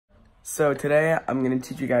So today I'm going to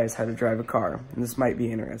teach you guys how to drive a car, and this might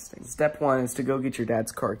be interesting. Step 1 is to go get your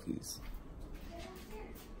dad's car keys.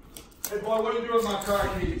 Hey boy, what are you doing with my car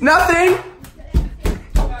keys? Nothing!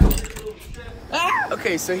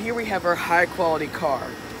 Okay, so here we have our high quality car.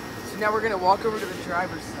 So now we're going to walk over to the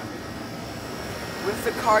driver's side with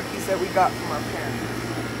the car keys that we got from our parents.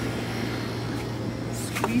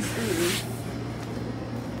 Squeeze through.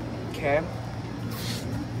 Okay.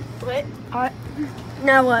 Wait, alright.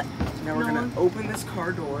 Now what? Now we're going to open this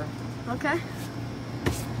car door. Okay.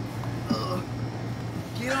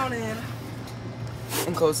 Get on in.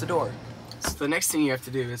 And close the door. So the next thing you have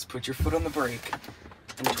to do is put your foot on the brake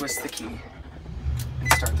and twist the key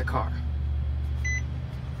and start the car.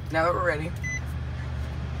 Now that we're ready,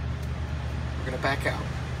 we're gonna back out.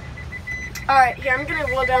 Alright, here, I'm gonna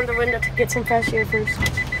roll down the window to get some fresh air first.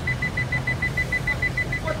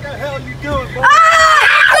 What the hell are you doing, boy?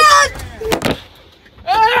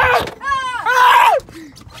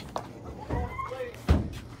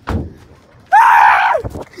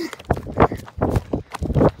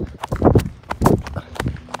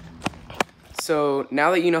 So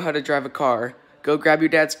now that you know how to drive a car, go grab your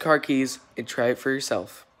dad's car keys and try it for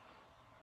yourself.